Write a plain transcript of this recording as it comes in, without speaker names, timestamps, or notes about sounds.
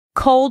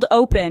Cold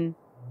open.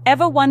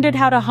 Ever wondered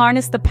how to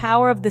harness the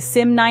power of the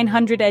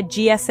SIM900A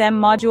GSM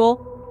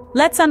module?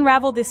 Let's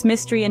unravel this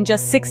mystery in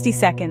just 60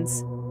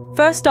 seconds.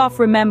 First off,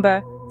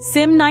 remember,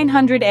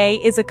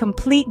 SIM900A is a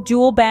complete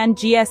dual-band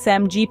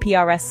GSM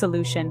GPRS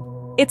solution.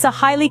 It's a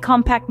highly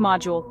compact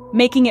module,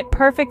 making it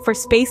perfect for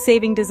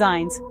space-saving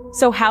designs.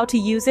 So how to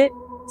use it?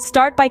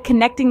 Start by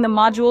connecting the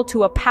module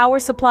to a power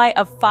supply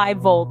of 5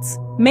 volts.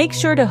 Make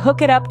sure to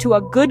hook it up to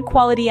a good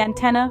quality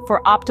antenna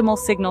for optimal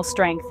signal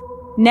strength.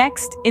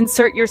 Next,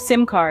 insert your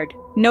SIM card.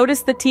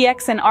 Notice the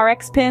TX and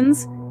RX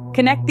pins?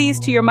 Connect these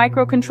to your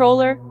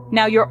microcontroller.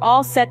 Now you're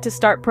all set to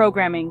start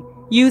programming.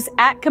 Use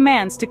 @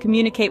 commands to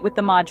communicate with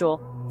the module.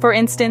 For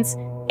instance,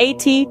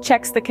 AT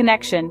checks the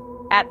connection,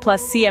 @ +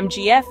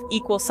 CMGF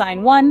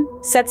 =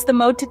 1 sets the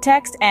mode to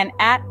text, and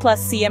 @ +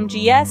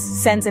 CMGS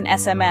sends an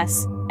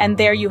SMS. And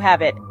there you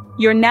have it.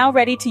 You're now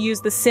ready to use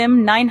the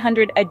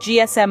SIM900A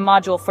GSM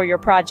module for your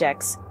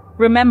projects.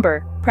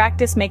 Remember,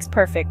 practice makes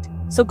perfect.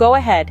 So go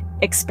ahead,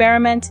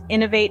 experiment,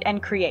 innovate,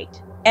 and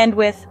create. And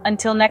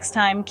until next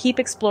time, keep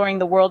exploring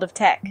the world of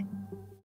tech.